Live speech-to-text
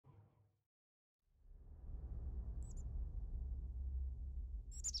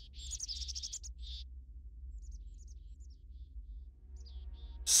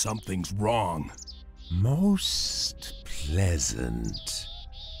something's wrong. Most pleasant.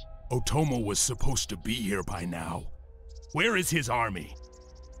 Otomo was supposed to be here by now. Where is his army?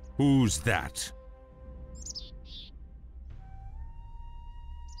 Who's that?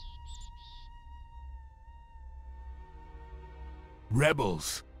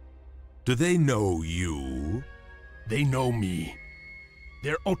 Rebels. Do they know you? They know me.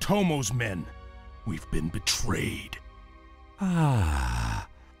 They're Otomo's men. We've been betrayed. Ah,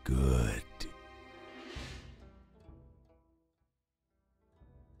 good.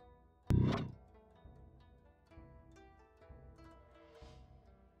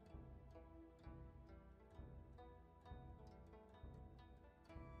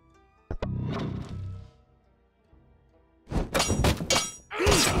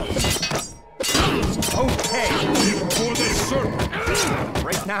 Okay! For the Serpent!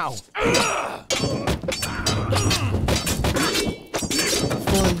 Right now!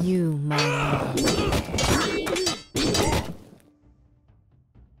 For you, my lord.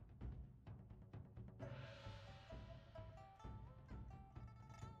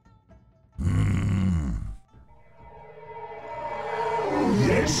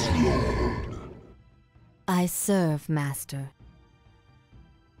 Yes, Lord. I serve, Master.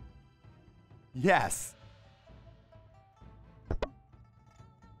 Yes!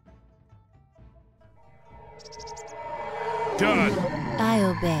 Done! I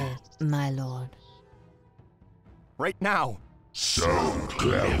obey, my lord. Right now! So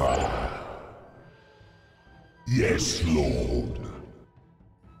clever. Yes, Lord.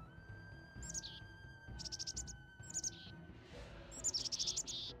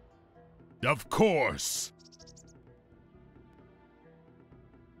 Of course!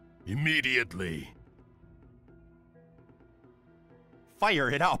 Immediately. Fire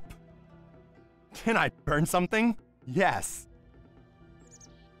it up! Can I burn something? Yes!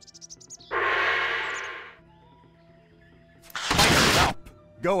 Fire it up!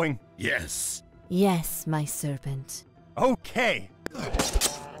 Going! Yes. Yes, my serpent. Okay!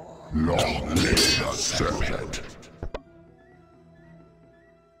 Long live the Serpent.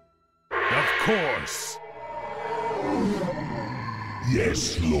 Of course.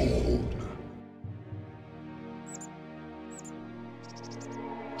 Yes, Lord.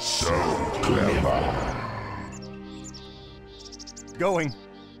 So clever. Going!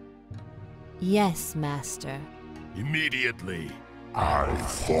 Yes, Master. Immediately. I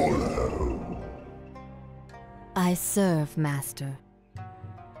follow. I serve, Master.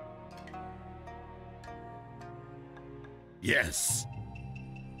 Yes.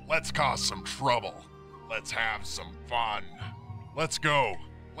 Let's cause some trouble. Let's have some fun. Let's go.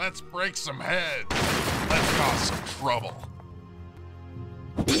 Let's break some heads. Let's cause some trouble.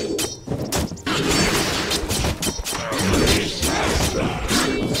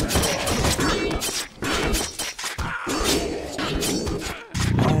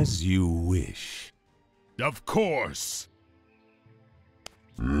 As you wish. Of course.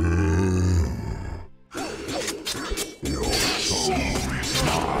 Your soul is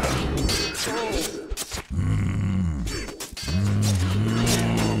mine.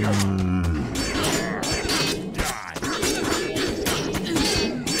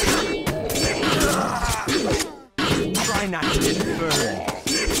 Try not to get burned.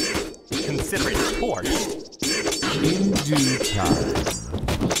 Consider it torched. In due time.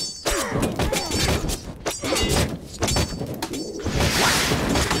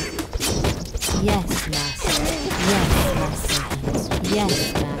 Yes, Master. Yes, my servant. Yes,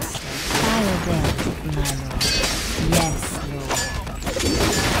 Master. I obey, my lord. Yes, Lord.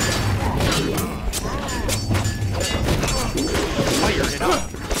 Fire it up!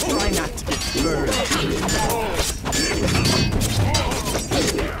 Try not to get burned.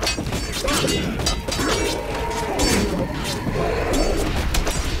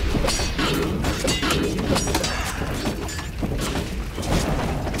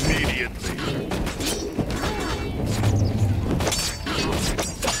 Immediately.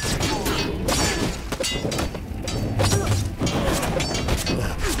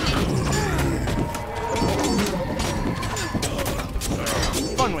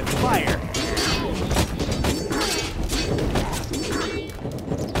 Fun with fire!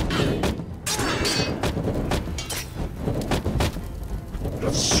 The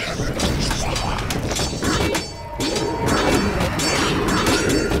Serpent is mine.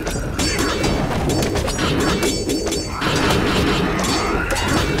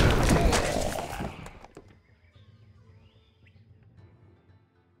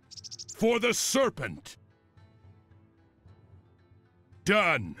 For the Serpent.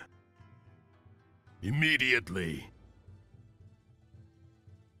 Done. Immediately.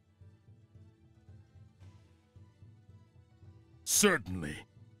 Certainly.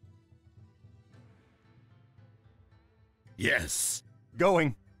 Yes.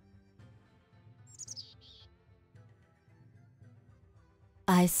 Going.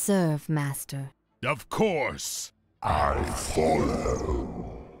 I serve, Master. Of course. I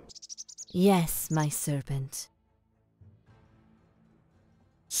follow. Yes, my serpent.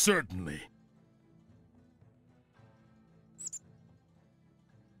 Certainly.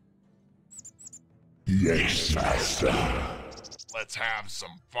 Yes, Master. Let's have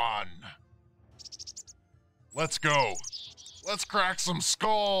some fun. Let's go. Let's crack some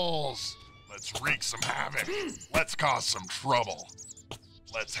skulls. Let's wreak some havoc. Let's cause some trouble.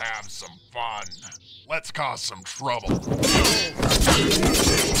 Let's have some fun. Let's cause some trouble. Fire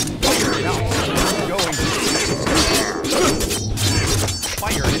it out. Going.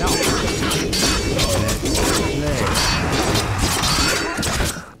 Fire it out.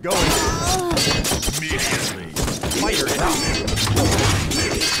 Going. Immediately. Fire it out.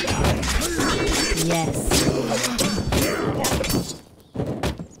 Yes.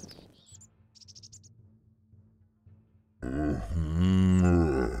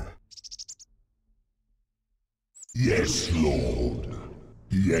 Yes, Lord.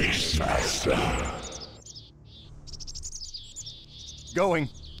 Yes, Master. Going.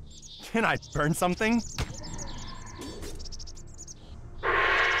 Can I burn something?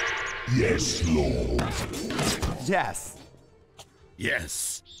 Yes, Lord. Yes.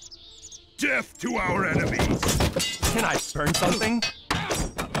 Yes. Death to our enemies. Can I burn something?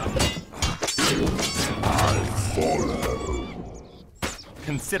 I follow.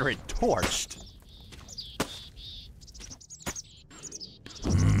 Consider it torched.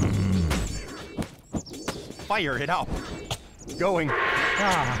 Fire it out. Going.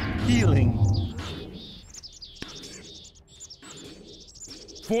 Healing.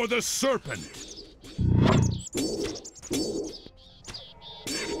 For the Serpent.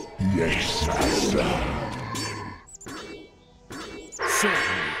 Yes, Master.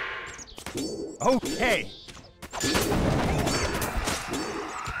 Certainly. Okay.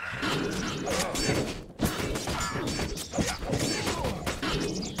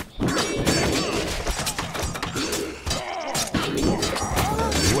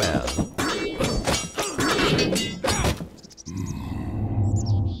 Well,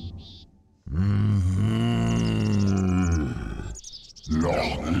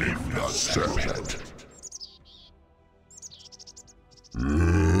 Long live the Serpent.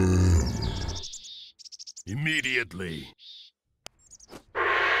 Immediately.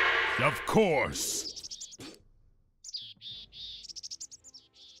 Of course.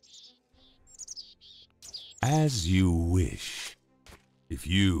 as you wish, if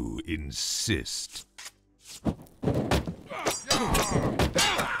you insist.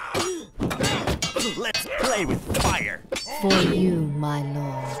 Let's play with fire. For you, my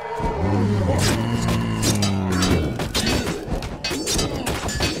lord.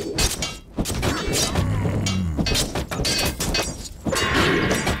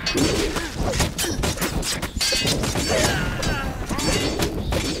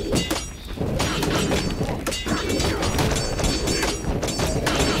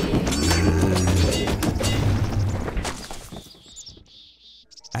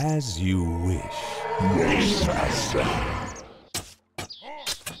 As you wish. Yes, master.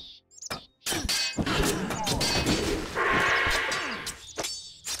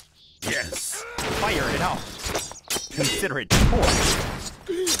 Yes. Fire it out. Consider it torch.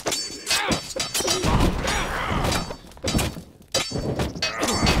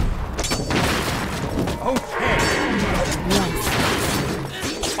 Okay. Yes.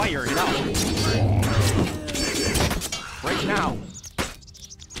 Fire it out. Right now.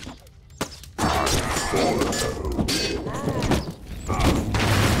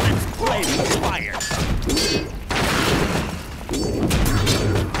 Let's play with fire.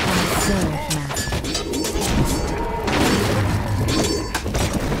 Serve, master.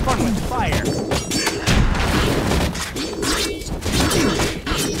 Fun with fire.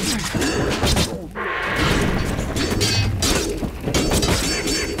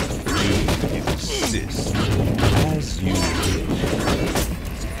 Insist. As you wish.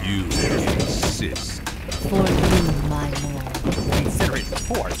 You insist. For you, my lord. Consider it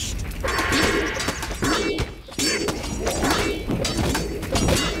torched.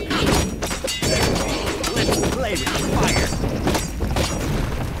 Let's play with fire.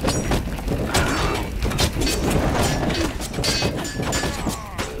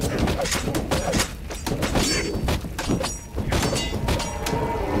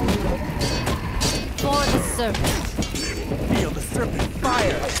 For the serpent. Feel the serpent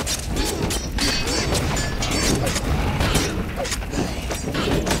fire.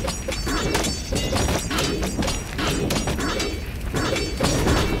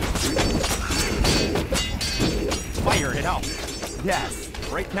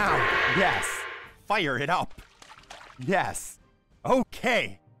 Right now, yes. Fire it up. Yes.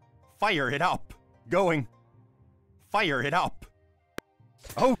 Okay. Fire it up. Going. Fire it up.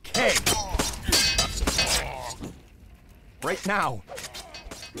 Okay. Right now.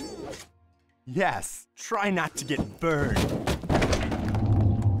 Yes. Try not to get burned.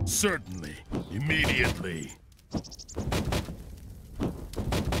 Certainly. Immediately.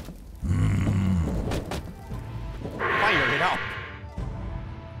 Fire it up.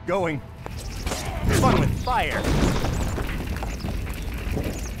 Going. Fun with fire.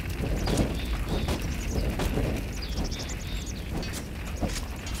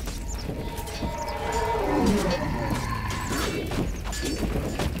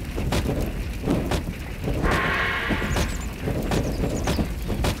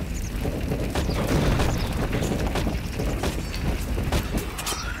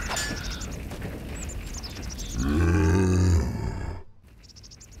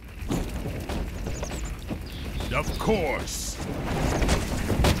 Of course.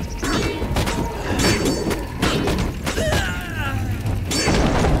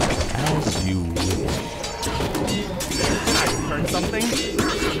 As you wish. Can I burn something?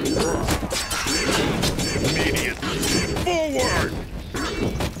 Immediately. Forward!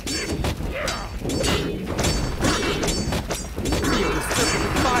 Feel the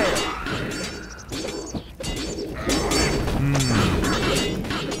serpent fire.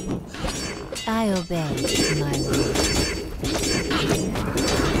 I obey, my lord.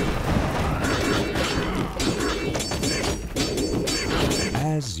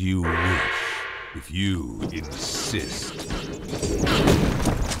 As you wish, if you insist.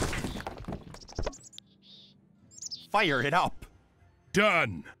 Fire it up.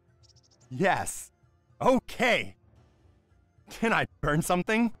 Done. Yes. Okay. Can I burn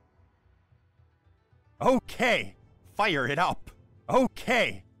something? Okay. Fire it up.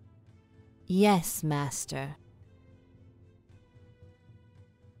 Okay. Yes, master.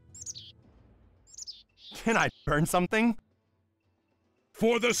 Can I burn something?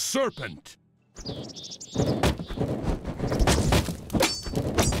 For the Serpent.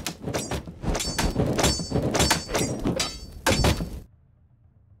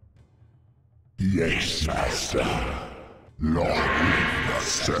 Yes, master. Long live the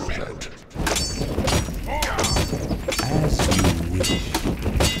serpent. As you wish.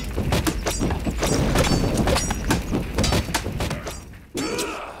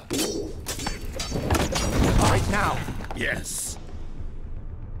 Right now. Yes.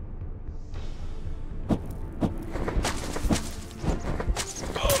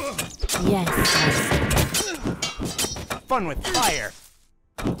 Yes, master. Fun with fire.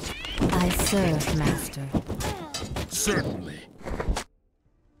 I serve, master. Certainly.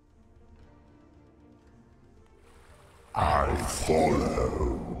 I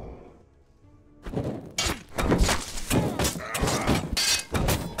follow.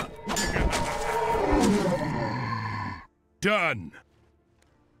 Done.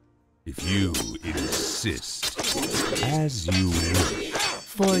 If you insist. As you wish.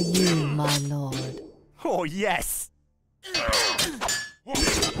 For you, my lord. Oh, yes. I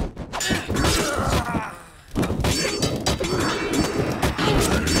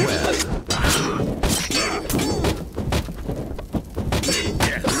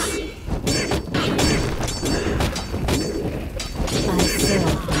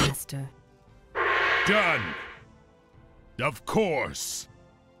serve, master. Done. Of course.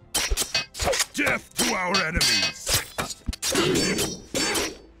 Death to our enemies.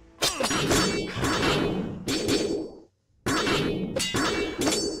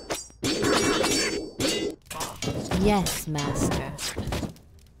 Yes, master.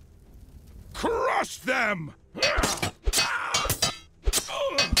 Crush them!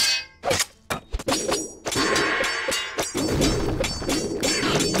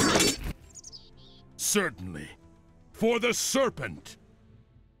 Certainly. For the Serpent.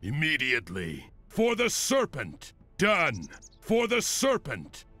 Immediately. For the Serpent. Done. For the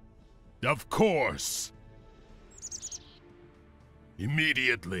Serpent. Of course.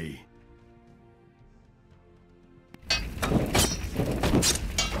 Immediately.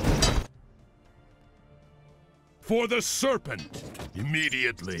 For the Serpent.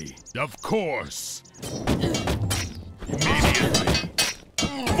 Immediately. Of course. Immediately.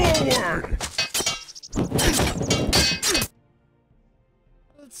 Forward!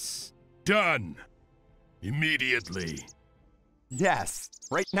 Done. Immediately. Yes.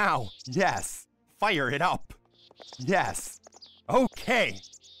 Right now. Yes. Fire it up. Yes. Okay.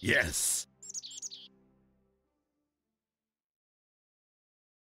 Yes.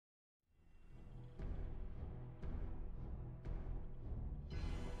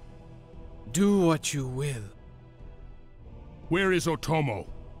 Do what you will. Where is Otomo?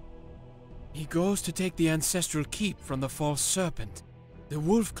 He goes to take the ancestral keep from the false serpent. The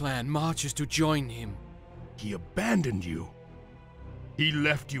Wolf Clan marches to join him. He abandoned you. He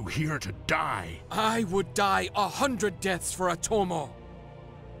left you here to die. I would die 100 deaths for Otomo.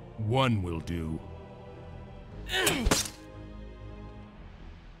 One will do.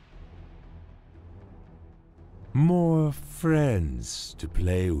 More friends to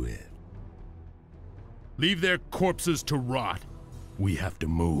play with. Leave their corpses to rot. We have to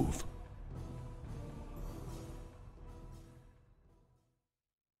move.